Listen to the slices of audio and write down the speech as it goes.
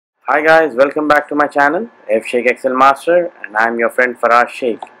Hi guys, welcome back to my channel F Sheikh Excel Master, and I'm your friend Faraz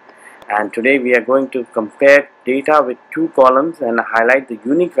Sheikh. And today we are going to compare data with two columns and highlight the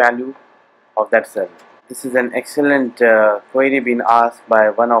unique value of that cell. This is an excellent query being asked by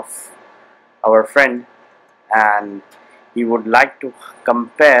one of our friend, and he would like to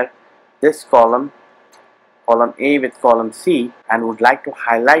compare this column A with column C, and would like to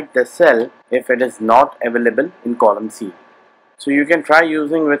highlight the cell if it is not available in column C. So you can try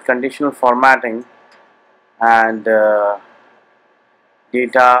using with conditional formatting and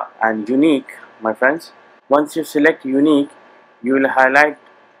data and unique, my friends. Once you select unique, you will highlight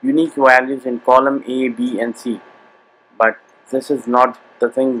unique values in column A, B and C. But this is not the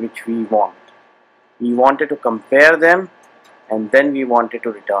thing which we want. We wanted to compare them and then we wanted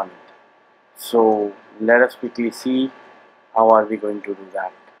to return it. So let us quickly see how are we going to do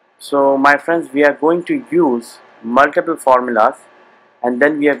that. So my friends, we are going to use multiple formulas and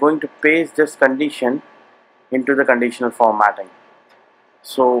then we are going to paste this condition into the conditional formatting.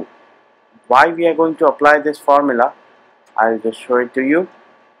 So why we are going to apply this formula, I'll just show it to you.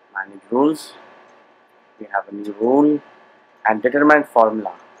 Manage rules, we have a new rule and determine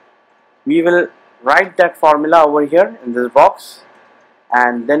formula. We will write that formula over here in this box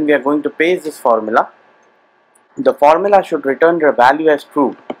and then we are going to paste this formula. The formula should return the value as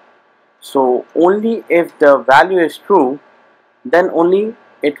true. So only if the value is true, then only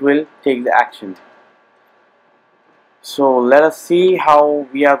it will take the action. So let us see how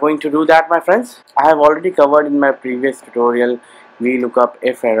we are going to do that, my friends. I have already covered in my previous tutorial VLOOKUP,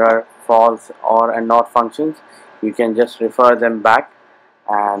 if error, false or and not functions. You can just refer them back,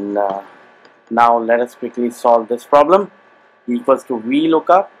 and now let us quickly solve this problem. Equals to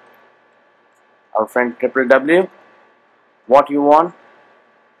VLOOKUP, our friend www, what you want,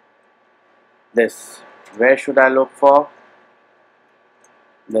 this, where should I look for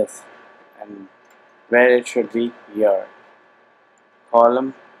this, and where it should be here,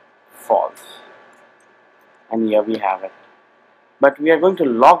 column false, and here we have it. But we are going to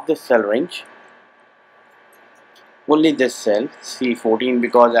lock this cell range, only this cell C14,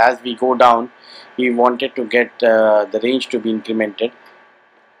 because as we go down we wanted to get the range to be incremented.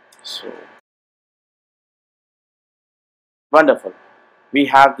 So wonderful, we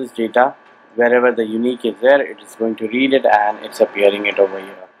have this data. Wherever the unique is there, it is going to read it and it's appearing it over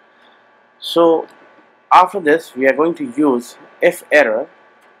here. So after this we are going to use if error,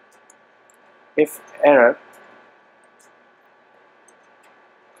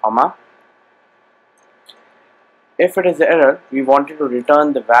 comma, if it is the error, we wanted to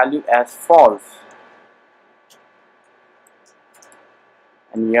return the value as false,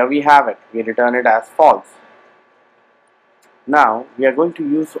 and here we have it, we return it as false. Now we are going to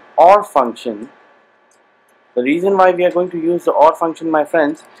use OR function. The reason why we are going to use the OR function, my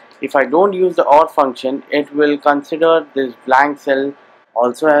friends, if I don't use the OR function, it will consider this blank cell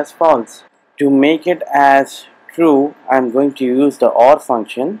also as false. To make it as true, I am going to use the OR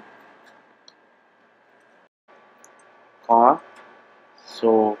function, comma.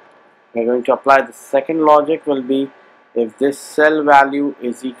 So we are going to apply the second logic will be, if this cell value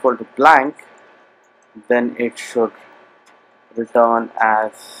is equal to blank, then it should return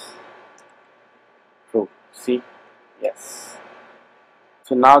as true. See, yes.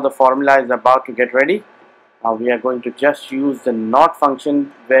 So now the formula is about to get ready. Now we are going to just use the NOT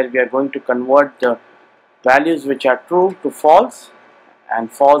function, where we are going to convert the values which are true to false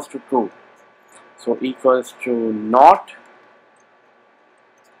and false to true. So equals to NOT,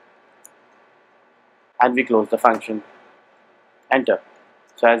 and we close the function, enter.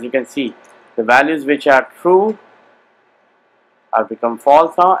 So as you can see, the values which are true have become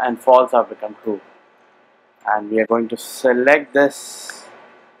false now and false have become true. And we are going to select this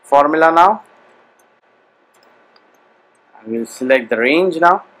formula now, and we will select the range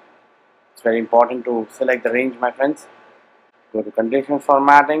now. It's very important to select the range, my friends. Go to conditional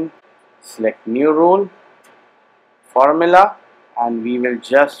formatting, select new rule, formula, and we will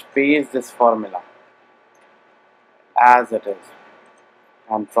just paste this formula as it is.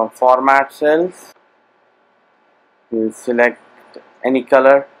 And from format cells, we will select any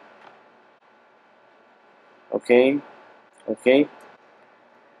color. Okay,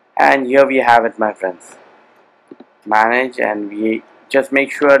 and here we have it, my friends. Manage, and we just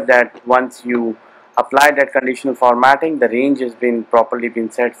make sure that once you apply that conditional formatting, the range has been properly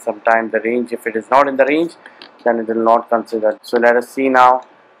been set. Sometimes the range, if it is not in the range, then it will not consider. So let us see now,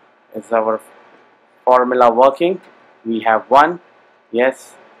 is our formula working? We have 1,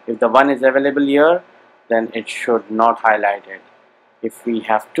 yes. If the 1 is available here, then it should not highlight it. If we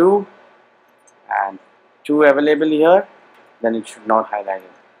have 2 and 2 available here, then it should not highlight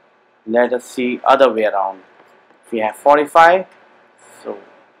it. Let us see other way around. If we have 45, so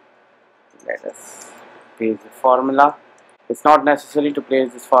let us paste the formula. It's not necessary to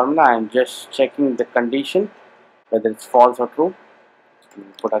place this formula. I am just checking the condition whether it's false or true.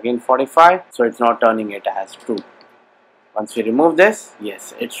 Put again 45, so it's not turning it as true. Once we remove this,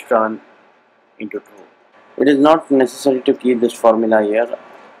 yes, it's turned into true. It is not necessary to keep this formula here.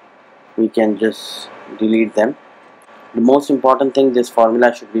 We can just delete them. The most important thing, this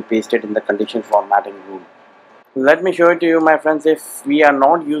formula should be pasted in the condition formatting rule. Let me show it to you, my friends. If we are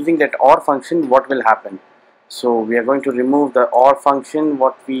not using that OR function, what will happen? So we are going to remove the OR function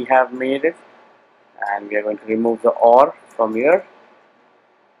what we have made it, and we are going to remove the OR from here,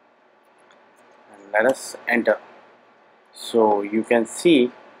 and let us enter. So you can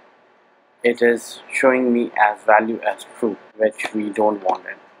see it is showing me as value as true, which we don't want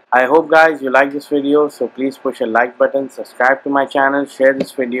it. I hope guys you like this video, so please push a like button, subscribe to my channel, share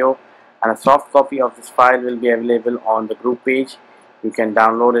this video, and a soft copy of this file will be available on the group page. You can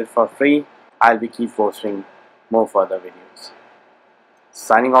download it for free. I'll be keep posting more further videos.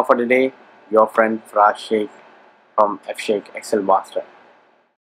 Signing off for today, your friend Faraj Sheikh from F Sheikh Excel Master.